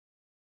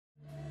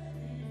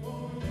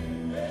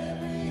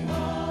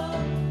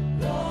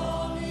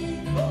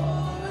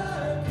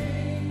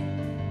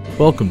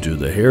Welcome to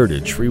the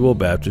Heritage Free Will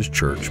Baptist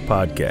Church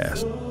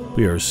podcast.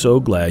 We are so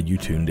glad you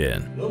tuned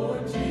in.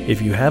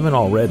 If you haven't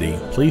already,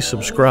 please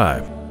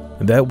subscribe,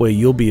 and that way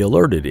you'll be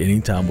alerted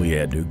anytime we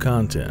add new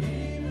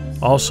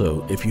content.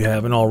 Also, if you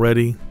haven't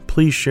already,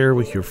 please share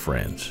with your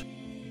friends.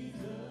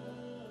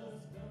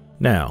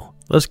 Now,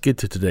 let's get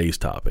to today's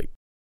topic.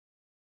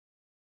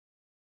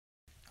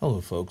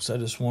 Hello, folks. I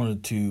just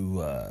wanted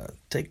to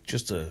take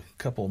just a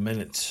couple of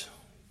minutes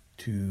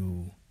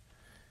to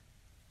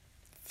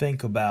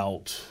think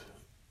about,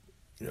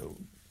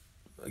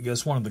 I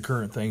guess one of the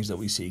current things that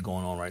we see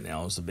going on right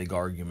now is the big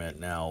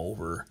argument now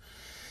over,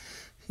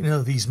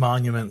 these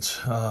monuments,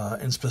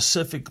 and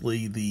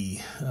specifically the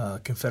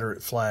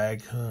Confederate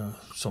flag.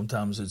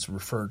 Sometimes it's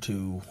referred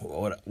to,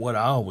 what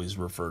I always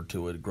referred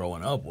to it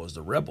growing up was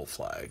the rebel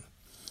flag.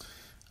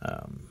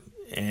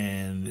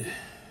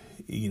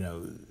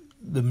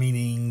 The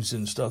meanings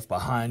and stuff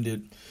behind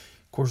it.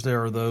 Of course,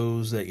 there are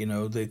those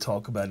that, they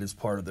talk about it as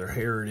part of their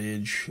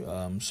heritage.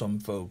 Some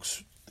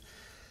folks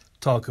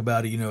talk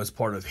about it, as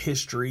part of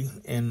history.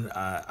 And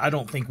I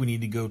don't think we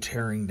need to go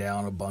tearing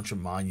down a bunch of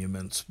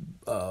monuments.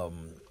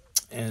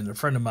 And a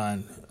friend of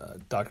mine,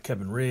 Dr.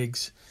 Kevin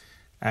Riggs,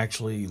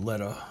 actually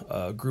led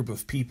a group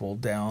of people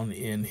down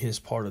in his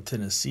part of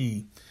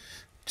Tennessee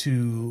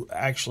to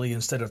actually,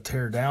 instead of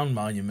tear down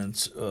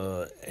monuments,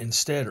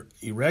 instead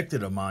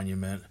erected a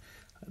monument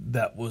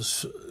that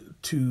was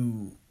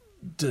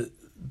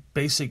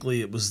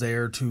basically it was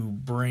there to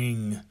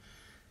bring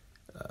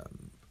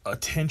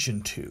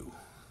attention to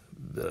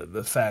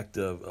the fact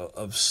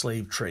of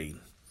slave trade.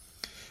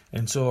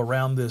 And so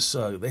around this,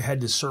 they had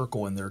this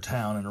circle in their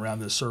town, and around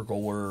this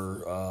circle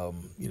were,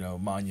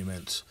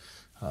 monuments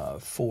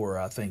for,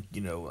 I think,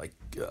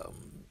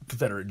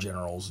 Confederate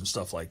generals and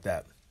stuff like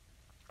that.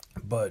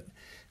 But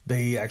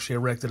they actually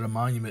erected a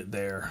monument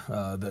there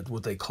that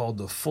what they called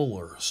the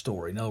Fuller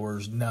story. In other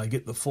words, now you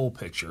get the full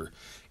picture.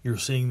 You're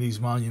seeing these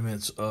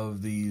monuments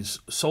of these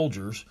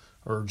soldiers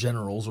or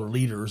generals or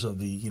leaders of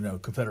the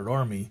Confederate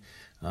Army,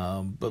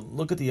 but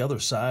look at the other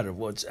side of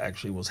what's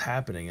actually was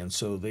happening. And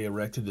so they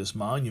erected this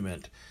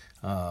monument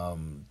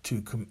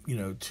to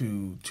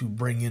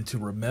bring into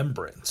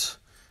remembrance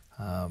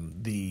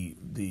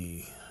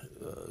the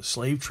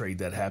slave trade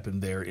that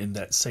happened there in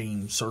that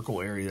same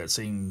circle area, that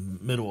same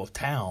middle of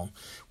town,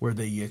 where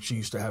they actually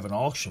used to have an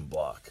auction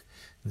block.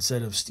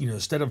 Instead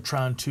of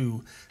trying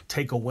to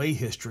take away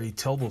history,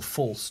 tell the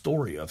full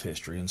story of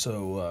history. And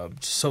so,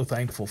 so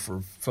thankful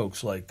for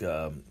folks like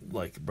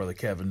Brother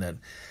Kevin that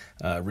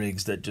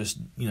Riggs that just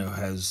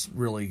has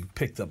really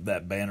picked up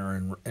that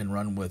banner and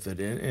run with it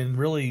and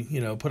really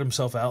put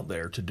himself out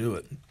there to do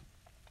it.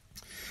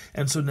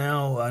 And so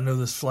now I know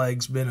this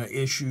flag's been an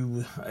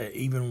issue. I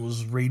even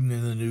was reading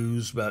in the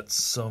news about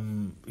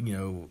some,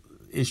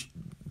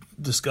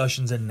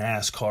 discussions in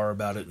NASCAR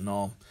about it and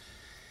all.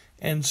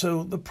 And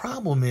so the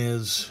problem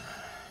is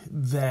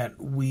that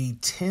we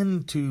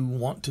tend to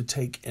want to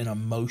take an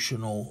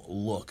emotional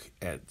look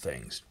at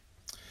things.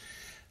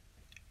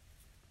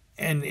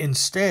 And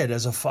instead,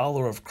 as a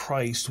follower of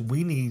Christ,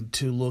 we need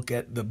to look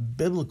at the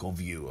biblical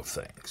view of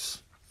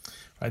things.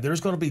 Right,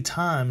 there's going to be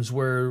times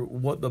where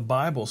what the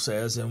Bible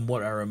says and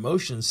what our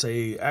emotions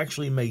say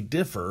actually may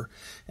differ.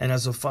 And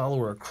as a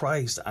follower of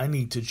Christ, I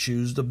need to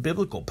choose the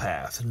biblical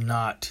path,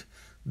 not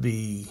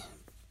the,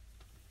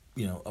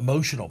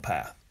 emotional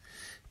path.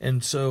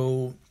 And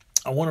so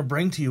I want to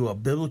bring to you a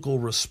biblical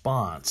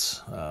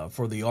response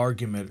for the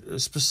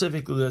argument.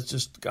 Specifically, I'm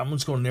just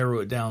going to narrow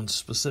it down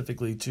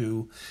specifically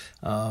to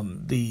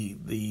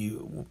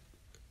the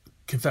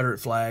Confederate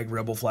flag,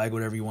 rebel flag,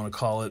 whatever you want to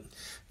call it.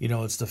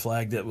 It's the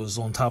flag that was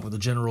on top of the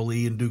General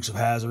Lee and Dukes of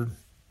Hazzard,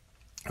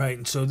 right?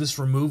 And so this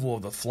removal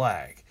of the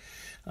flag,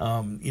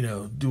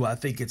 do I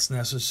think it's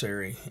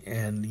necessary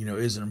and,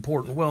 is it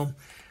important? Well,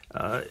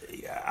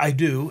 I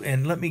do,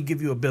 and let me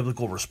give you a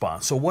biblical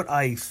response. So what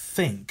I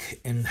think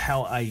and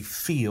how I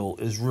feel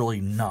is really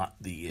not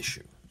the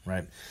issue,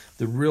 right?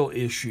 The real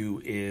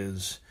issue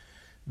is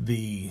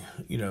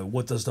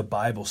what does the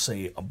Bible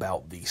say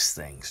about these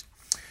things?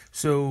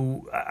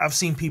 So I've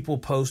seen people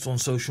post on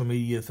social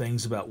media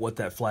things about what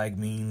that flag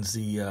means.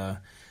 The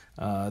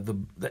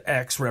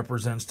X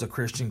represents the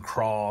Christian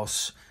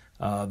cross.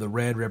 The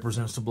red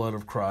represents the blood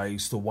of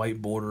Christ. The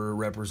white border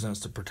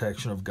represents the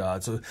protection of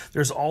God. So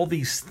there's all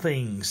these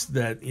things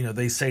that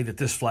they say that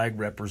this flag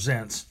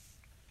represents.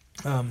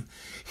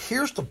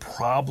 Here's the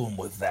problem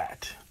with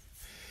that.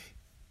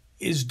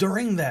 Is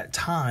during that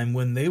time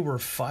when they were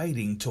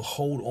fighting to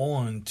hold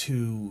on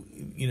to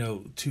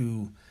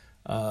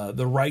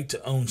the right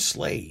to own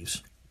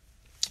slaves,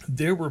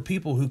 there were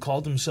people who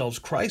called themselves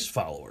Christ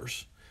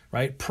followers,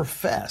 right?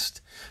 Professed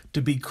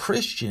to be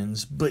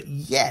Christians, but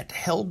yet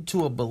held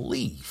to a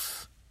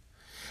belief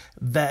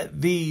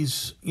that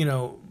these,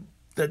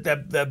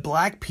 that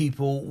black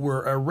people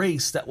were a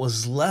race that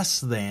was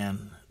less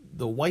than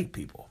the white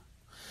people,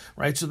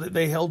 right? So that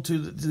they held to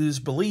this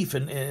belief,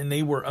 and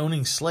they were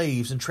owning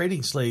slaves and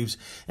trading slaves.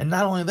 And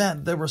not only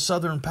that, there were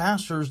Southern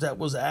pastors that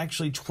was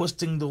actually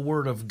twisting the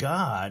word of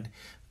God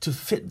to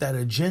fit that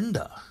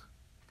agenda.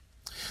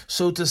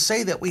 So to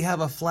say that we have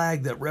a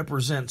flag that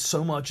represents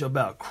so much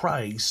about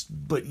Christ,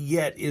 but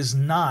yet is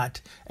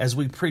not, as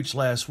we preached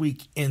last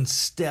week, in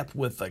step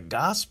with the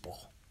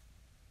gospel,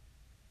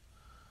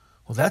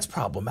 well, that's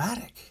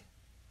problematic.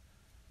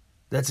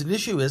 That's an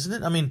issue, isn't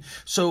it? I mean,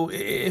 so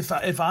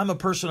if I'm a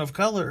person of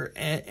color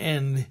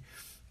and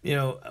you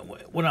know,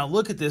 when I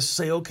look at this,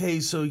 say, okay,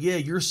 so yeah,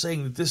 you're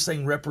saying that this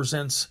thing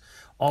represents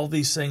all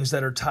these things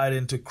that are tied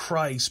into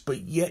Christ, but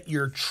yet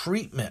your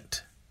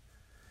treatment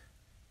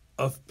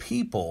of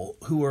people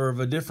who are of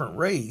a different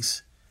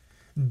race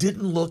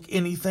didn't look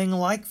anything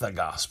like the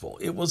gospel.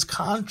 It was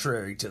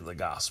contrary to the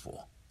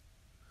gospel.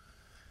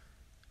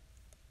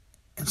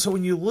 And so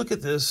when you look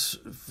at this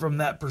from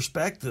that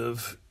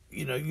perspective,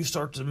 you know, you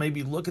start to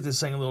maybe look at this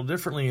thing a little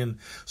differently. And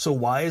so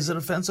why is it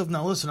offensive?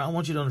 Now, listen, I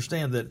want you to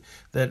understand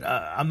that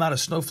I'm not a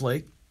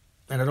snowflake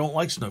and I don't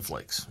like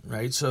snowflakes,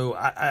 right? So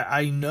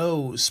I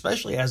know,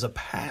 especially as a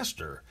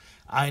pastor,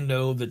 I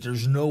know that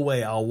there's no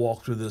way I'll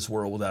walk through this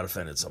world without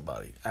offending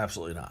somebody.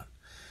 Absolutely not.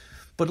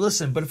 But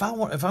listen, but if I'm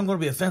going to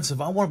be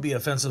offensive, I want to be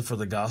offensive for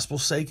the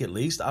gospel's sake at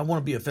least. I want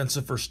to be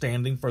offensive for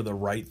standing for the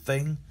right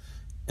thing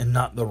and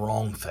not the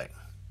wrong thing.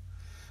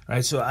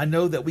 Right, so I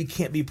know that we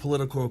can't be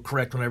political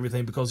correct on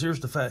everything, because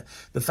here's the fact.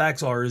 The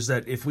facts are is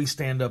that if we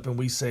stand up and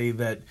we say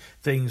that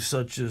things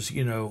such as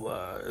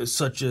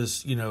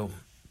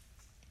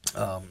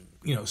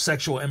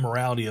sexual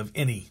immorality of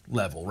any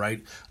level,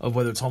 right, of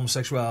whether it's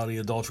homosexuality,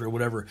 adultery, or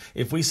whatever,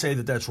 if we say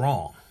that that's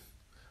wrong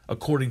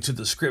according to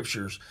the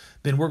scriptures,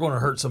 then we're going to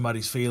hurt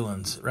somebody's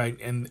feelings, right,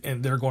 and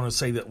they're going to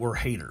say that we're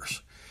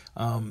haters.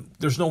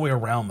 There's no way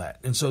around that.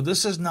 And so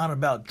this is not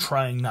about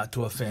trying not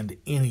to offend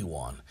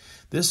anyone.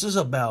 This is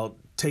about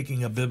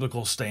taking a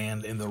biblical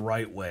stand in the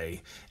right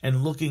way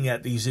and looking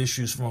at these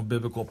issues from a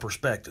biblical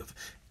perspective.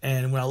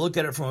 And when I look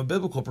at it from a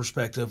biblical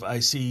perspective, I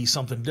see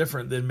something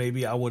different than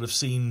maybe I would have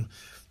seen,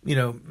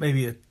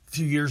 maybe a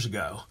few years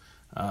ago.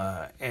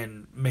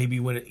 And maybe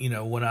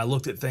when I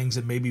looked at things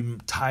and maybe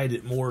tied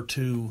it more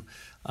to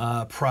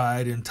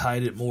pride and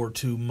tied it more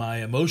to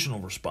my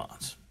emotional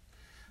response.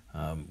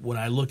 When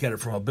I look at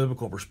it from a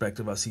biblical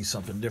perspective, I see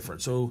something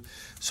different. So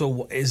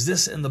is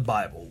this in the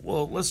Bible?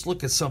 Well, let's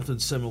look at something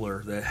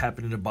similar that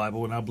happened in the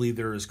Bible, and I believe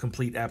there is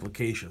complete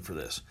application for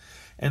this.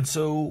 And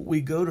so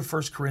we go to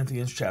 1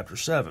 Corinthians chapter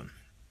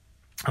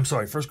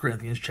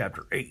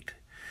 8.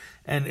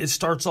 And it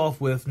starts off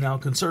with, now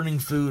concerning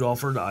food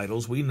offered to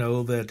idols, we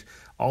know that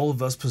all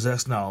of us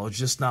possess knowledge.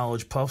 This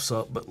knowledge puffs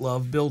up, but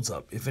love builds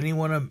up. If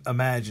anyone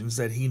imagines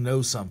that he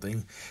knows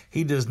something,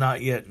 he does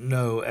not yet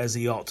know as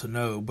he ought to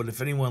know. But if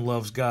anyone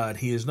loves God,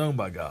 he is known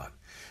by God.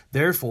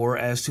 Therefore,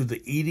 as to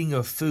the eating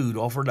of food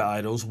offered to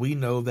idols, we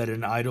know that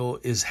an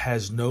idol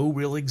has no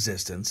real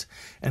existence,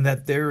 and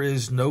that there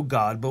is no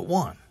God but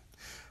one.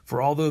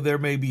 For although there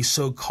may be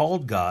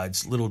so-called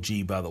gods, little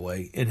g by the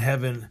way, in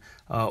heaven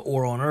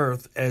or on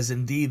earth, as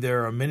indeed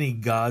there are many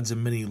gods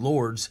and many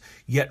lords,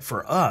 yet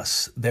for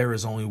us there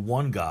is only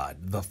one God,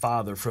 the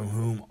Father, from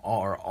whom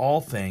are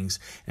all things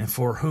and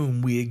for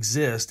whom we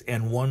exist,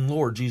 and one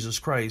Lord, Jesus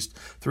Christ,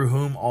 through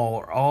whom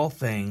are all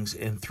things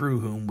and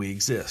through whom we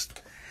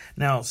exist.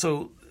 Now,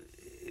 so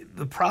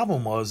the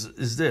problem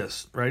is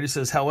this, right? It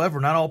says, however,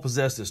 not all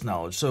possess this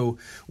knowledge. So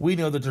we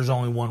know that there's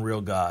only one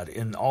real God,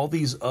 and all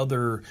these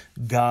other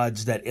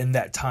gods that in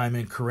that time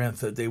in Corinth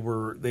that they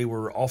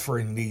were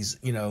offering these,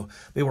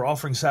 they were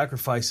offering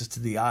sacrifices to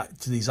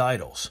these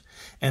idols,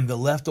 and the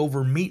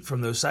leftover meat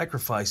from those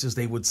sacrifices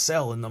they would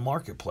sell in the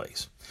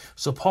marketplace.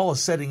 So Paul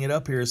is setting it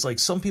up here. It's like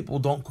some people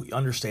don't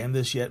understand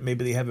this yet.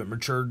 Maybe they haven't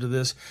matured to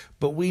this,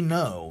 but we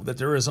know that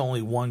there is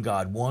only one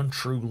God, one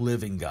true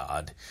living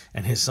God,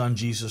 and his son,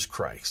 Jesus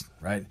Christ,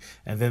 right?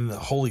 And then the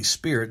Holy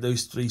Spirit,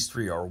 these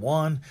three are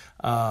one,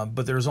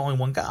 but there's only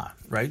one God,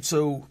 right?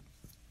 So,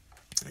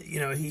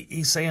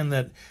 he's saying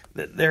that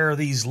there are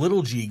these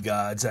little g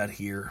gods out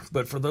here,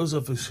 but for those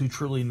of us who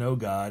truly know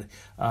God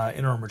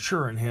and are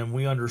mature in him,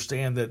 we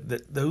understand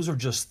that those are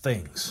just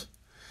things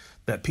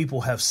that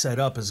people have set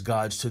up as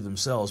gods to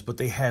themselves, but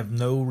they have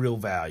no real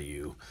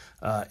value,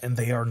 and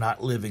they are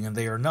not living, and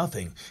they are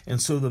nothing. And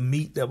so the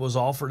meat that was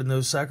offered in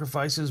those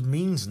sacrifices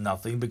means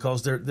nothing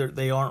because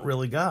they aren't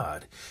really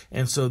God.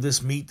 And so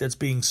this meat that's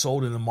being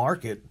sold in the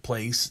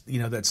marketplace,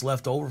 that's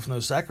left over from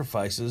those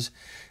sacrifices,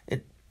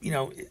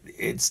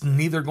 it's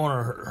neither going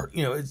to hurt,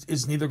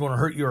 it's neither going to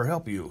hurt you or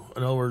help you.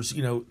 In other words,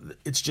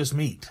 it's just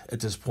meat at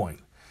this point.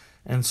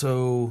 And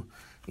so,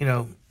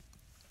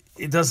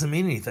 it doesn't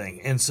mean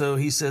anything. And so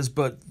he says,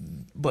 but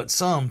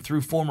some,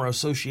 through former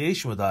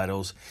association with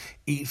idols,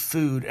 eat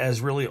food as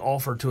really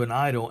offered to an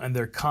idol, and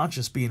their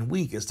conscience being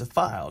weak is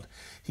defiled.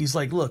 He's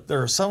like, look,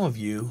 there are some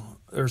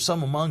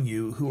among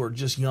you who are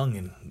just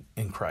young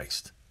in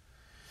Christ.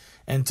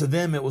 And to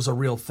them it was a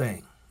real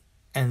thing.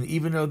 And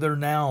even though they're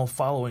now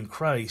following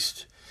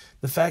Christ,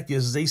 the fact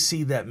is they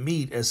see that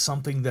meat as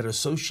something that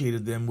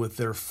associated them with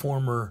their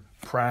former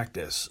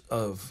practice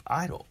of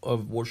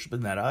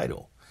worshiping that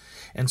idol.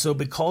 And so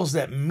because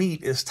that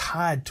meat is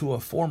tied to a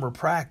former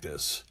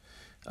practice,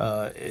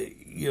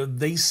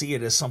 they see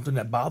it as something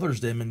that bothers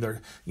them, and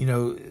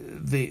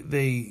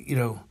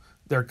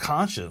their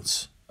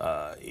conscience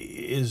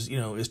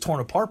is torn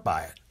apart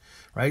by it,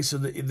 right? So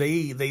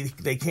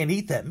they can't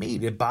eat that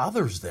meat. It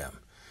bothers them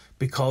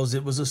because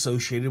it was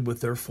associated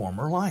with their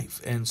former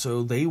life, and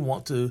so they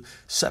want to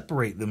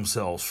separate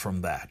themselves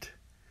from that.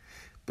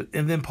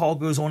 And then Paul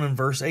goes on in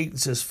verse 8 and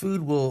says,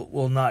 food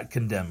will not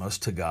condemn us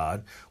to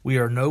God. We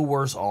are no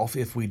worse off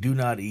if we do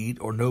not eat,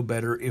 or no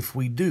better if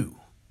we do.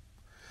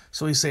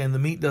 So he's saying the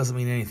meat doesn't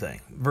mean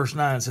anything. Verse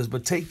 9 says,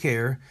 but take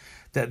care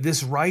that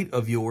this right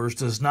of yours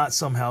does not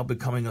somehow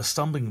becoming a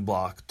stumbling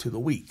block to the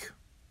weak.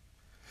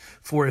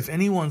 For if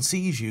anyone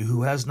sees you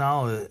who have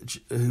knowledge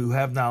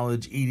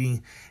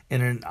eating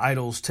in an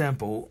idol's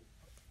temple,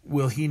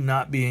 will he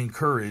not be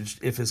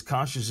encouraged, if his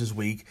conscience is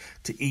weak,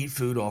 to eat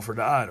food offered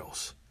to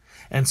idols?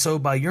 And so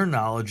by your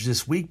knowledge,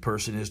 this weak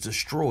person is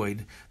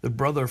destroyed, the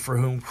brother for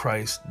whom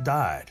Christ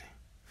died.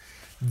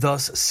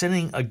 Thus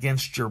sinning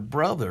against your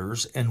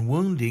brothers and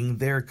wounding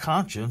their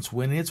conscience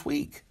when it's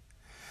weak.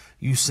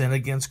 You sin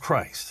against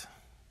Christ.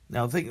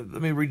 Now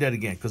let me read that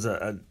again, because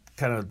I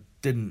kind of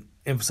didn't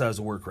emphasize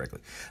the word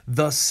correctly.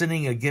 Thus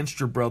sinning against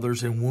your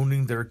brothers and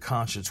wounding their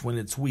conscience when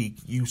it's weak,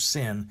 you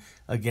sin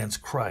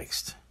against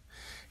Christ.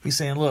 He's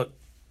saying, look,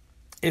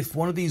 if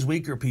one of these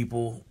weaker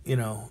people,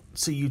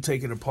 see you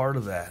taking a part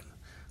of that,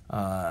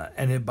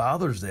 and it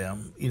bothers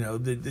them,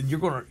 then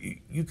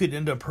you could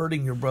end up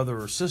hurting your brother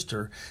or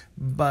sister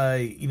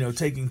by,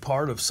 taking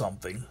part of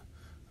something,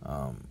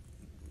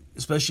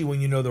 especially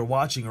when they're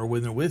watching or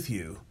when they're with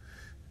you.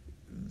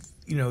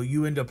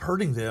 You end up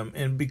hurting them,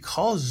 and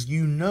because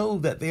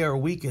that they are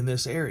weak in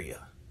this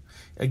area.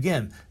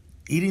 Again,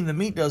 eating the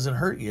meat doesn't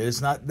hurt you.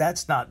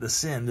 That's not the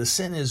sin. The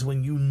sin is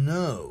when you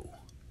know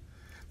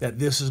that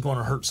this is going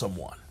to hurt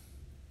someone,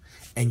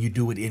 and you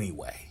do it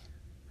anyway.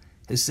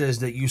 It says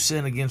that you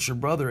sin against your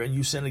brother and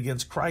you sin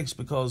against Christ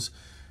because,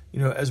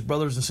 as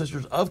brothers and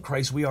sisters of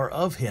Christ, we are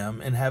of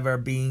him and have our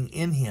being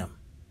in him.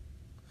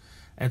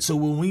 And so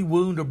when we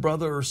wound a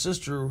brother or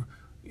sister,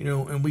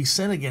 and we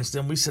sin against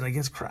them, we sin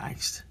against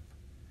Christ.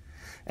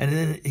 And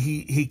then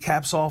he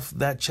caps off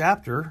that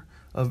chapter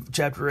of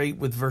chapter 8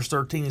 with verse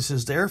 13. It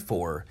says,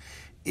 therefore,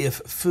 if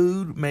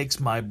food makes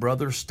my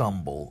brother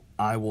stumble,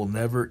 I will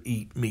never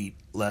eat meat,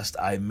 lest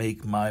I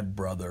make my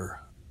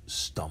brother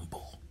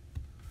stumble.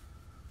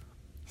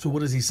 So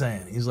what is he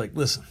saying? He's like,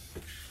 listen,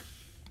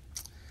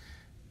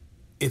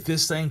 if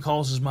this thing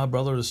causes my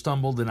brother to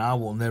stumble, then I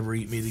will never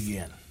eat meat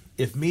again.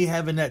 If me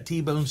having that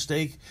T-bone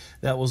steak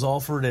that was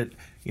offered at,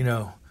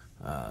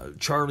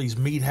 Charlie's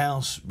Meat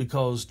House,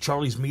 because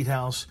Charlie's Meat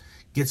House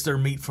gets their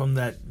meat from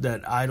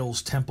that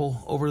idol's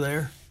temple over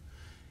there,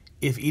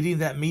 if eating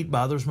that meat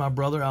bothers my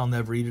brother, I'll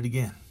never eat it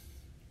again.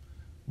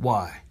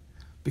 Why?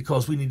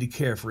 Because we need to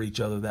care for each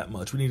other that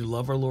much. We need to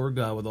love our Lord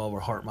God with all of our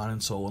heart, mind,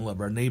 and soul, and love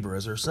our neighbor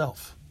as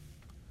ourselves.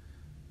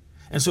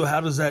 And so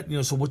how does that,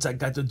 so what's that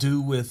got to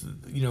do with,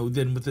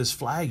 then with this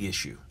flag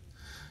issue?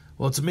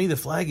 Well, to me, the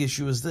flag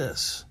issue is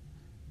this.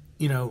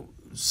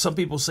 Some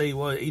people say,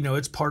 well,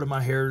 it's part of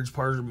my heritage,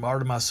 part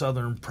of my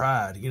Southern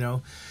pride.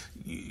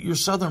 Your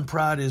Southern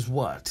pride is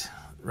what,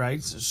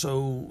 right?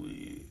 So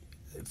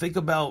think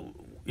about,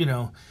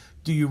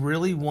 do you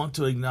really want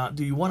to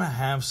do you want to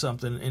have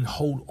something and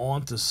hold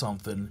on to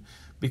something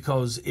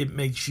because it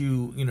makes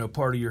you,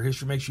 part of your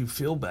history, makes you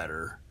feel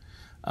better?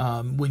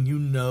 When you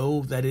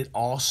know that it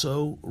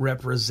also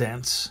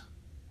represents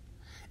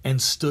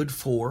and stood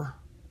for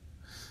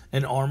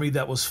an army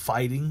that was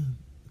fighting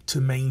to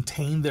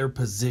maintain their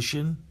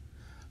position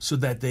so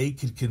that they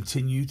could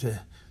continue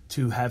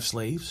to have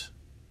slaves?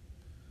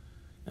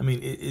 I mean,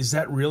 is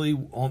that really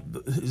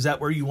is that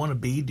where you want to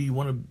be? Do you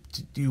want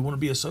to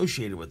be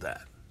associated with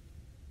that?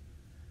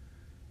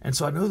 And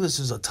so I know this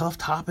is a tough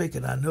topic,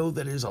 and I know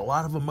that there's a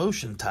lot of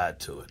emotion tied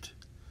to it.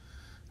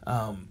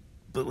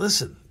 But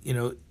listen,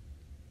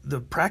 the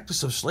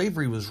practice of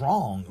slavery was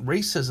wrong.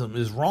 Racism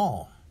is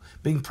wrong.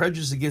 Being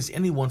prejudiced against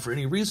anyone for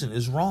any reason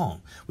is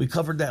wrong. We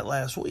covered that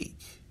last week.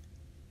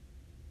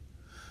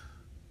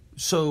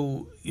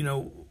 So,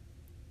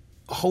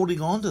 holding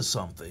on to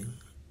something,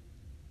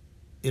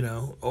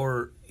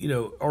 or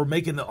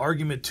making the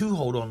argument to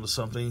hold on to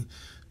something,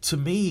 to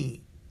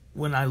me,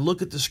 when I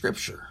look at the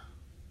scripture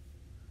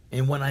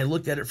and when I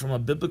look at it from a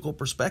biblical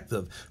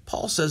perspective,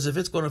 Paul says, if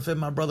it's going to offend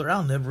my brother,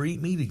 I'll never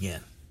eat meat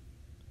again.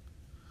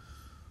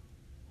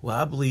 Well,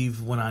 I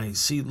believe when I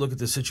look at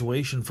the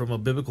situation from a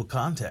biblical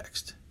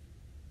context,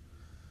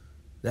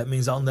 that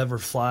means I'll never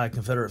fly a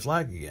Confederate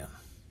flag again.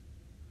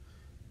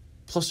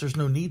 Plus, there's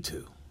no need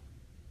to.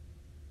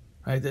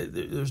 Right?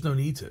 There's no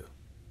need to.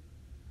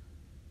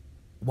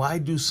 Why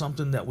do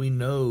something that we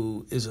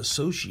know is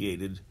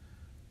associated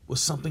with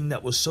something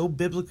that was so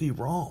biblically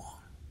wrong?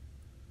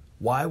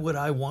 Why would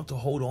I want to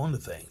hold on to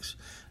things?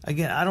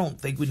 Again, I don't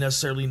think we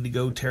necessarily need to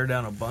go tear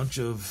down a bunch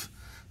of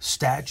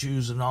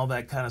statues and all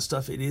that kind of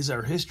stuff. It is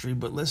our history,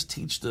 but let's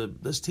teach the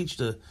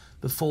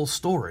full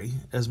story,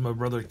 as my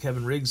brother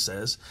Kevin Riggs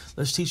says.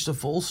 Let's teach the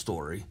full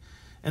story,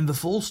 and the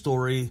full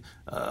story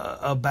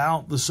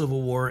about the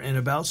Civil War and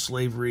about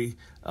slavery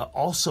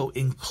also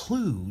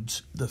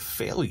includes the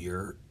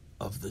failure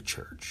of the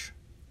church.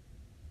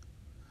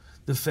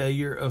 The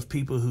failure of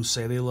people who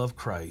say they love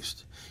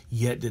Christ,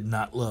 yet did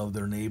not love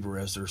their neighbor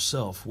as their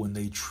self when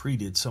they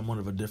treated someone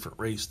of a different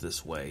race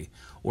this way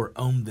or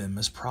owned them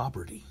as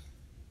property.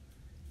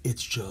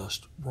 It's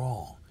just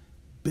wrong.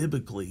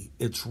 Biblically,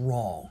 it's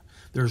wrong.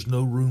 There's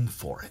no room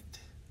for it.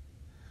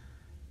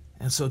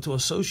 And so to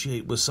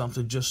associate with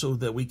something just so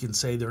that we can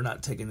say they're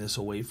not taking this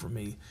away from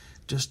me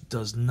just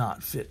does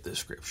not fit the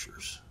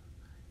scriptures.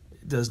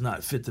 It does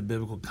not fit the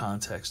biblical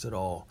context at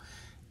all.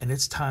 And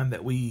it's time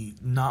that we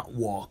not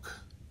walk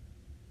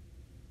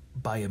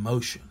by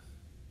emotion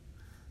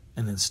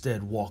and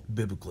instead walk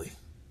biblically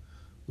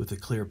with a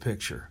clear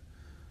picture,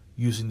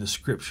 using the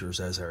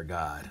scriptures as our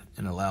guide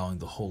and allowing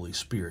the Holy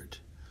Spirit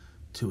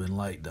to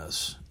enlighten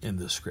us in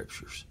the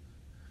scriptures.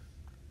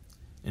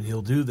 And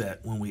he'll do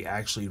that when we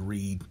actually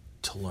read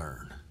to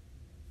learn.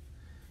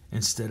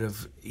 Instead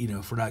of,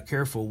 if we're not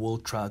careful, we'll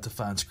try to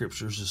find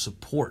scriptures to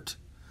support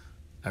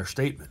our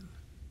statement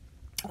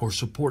or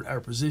support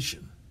our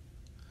position.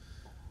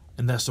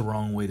 And that's the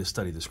wrong way to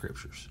study the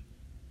scriptures.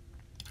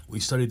 We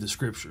study the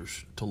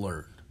scriptures to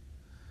learn.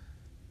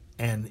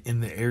 And in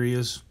the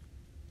areas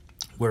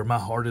where my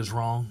heart is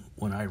wrong,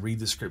 when I read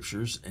the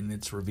scriptures and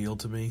it's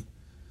revealed to me,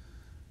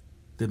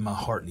 then my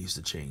heart needs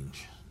to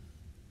change,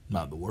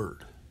 not the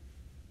word.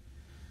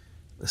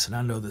 Listen,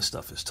 I know this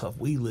stuff is tough.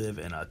 We live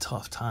in a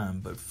tough time,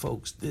 but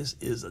folks, this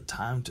is a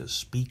time to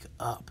speak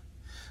up.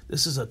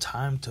 This is a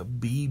time to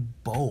be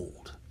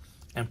bold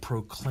and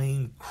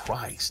proclaim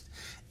Christ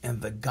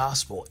and the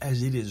gospel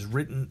as it is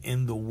written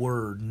in the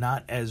word,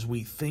 not as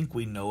we think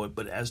we know it,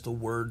 but as the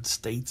word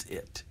states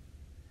it.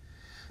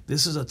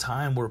 This is a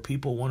time where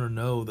people want to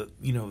know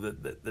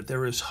that, that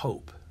there is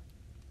hope.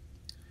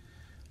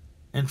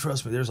 And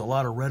trust me, there's a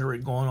lot of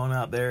rhetoric going on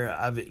out there.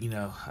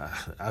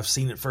 I've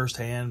seen it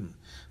firsthand,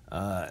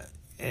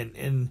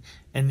 and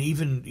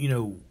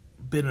even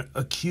been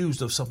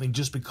accused of something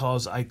just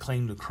because I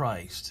claim to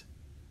Christ.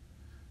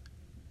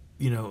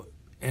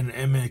 And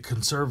am a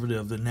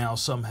conservative, then now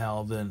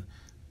somehow then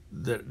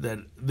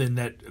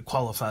that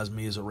qualifies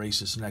me as a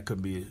racist, and that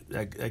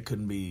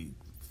couldn't be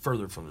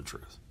further from the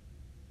truth.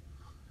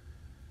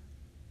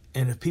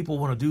 And if people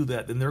want to do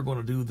that, then they're going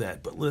to do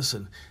that. But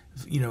listen,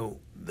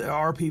 there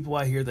are people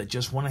out here that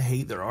just want to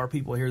hate. There are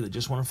people here that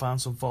just want to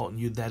find some fault in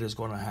you. That is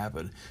going to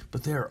happen.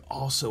 But there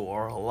also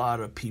are a lot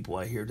of people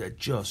out here that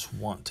just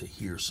want to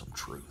hear some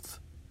truth.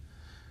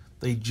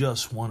 They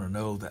just want to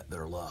know that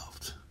they're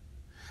loved.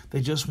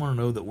 They just want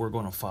to know that we're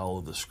going to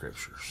follow the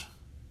scriptures.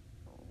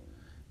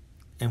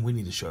 And we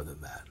need to show them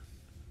that.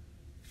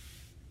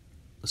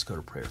 Let's go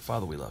to prayer.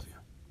 Father, we love you.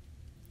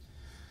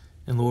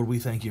 And Lord, we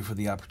thank you for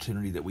the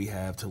opportunity that we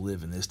have to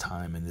live in this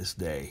time and this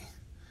day.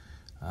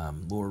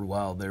 Lord,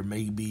 while there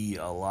may be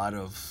a lot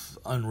of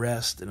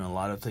unrest and a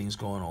lot of things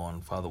going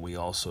on, Father, we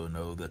also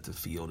know that the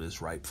field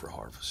is ripe for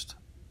harvest.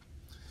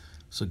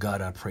 So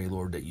God, I pray,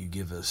 Lord, that you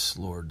give us,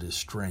 Lord, the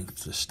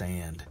strength to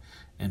stand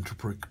and to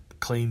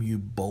proclaim you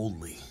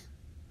boldly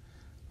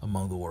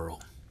among the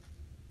world.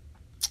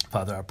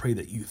 Father, I pray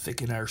that you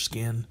thicken our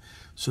skin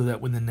so that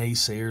when the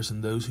naysayers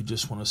and those who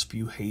just want to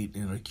spew hate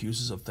and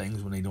accuse us of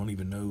things when they don't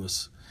even know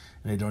us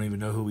and they don't even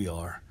know who we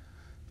are,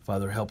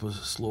 Father, help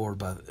us,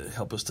 Lord,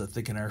 help us to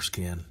thicken our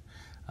skin,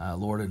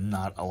 Lord, and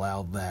not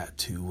allow that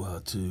to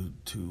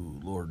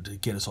Lord, to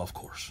get us off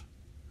course.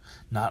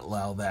 Not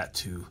allow that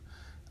to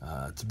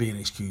be an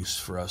excuse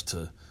for us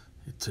to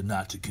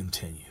not to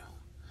continue.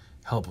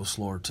 Help us,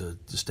 Lord, to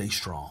stay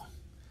strong,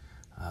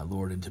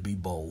 Lord, and to be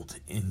bold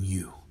in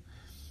you.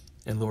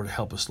 And Lord,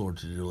 help us, Lord,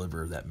 to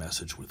deliver that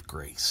message with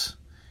grace,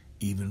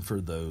 even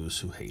for those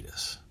who hate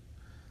us.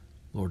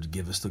 Lord,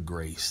 give us the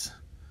grace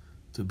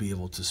to be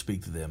able to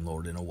speak to them,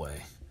 Lord, in a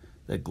way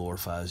that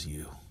glorifies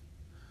you.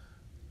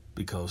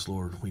 Because,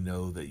 Lord, we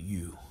know that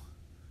you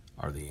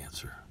are the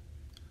answer.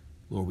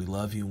 Lord, we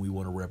love you and we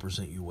want to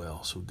represent you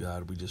well. So,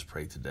 God, we just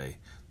pray today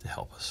to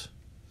help us.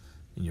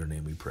 In your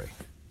name we pray.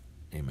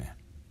 Amen.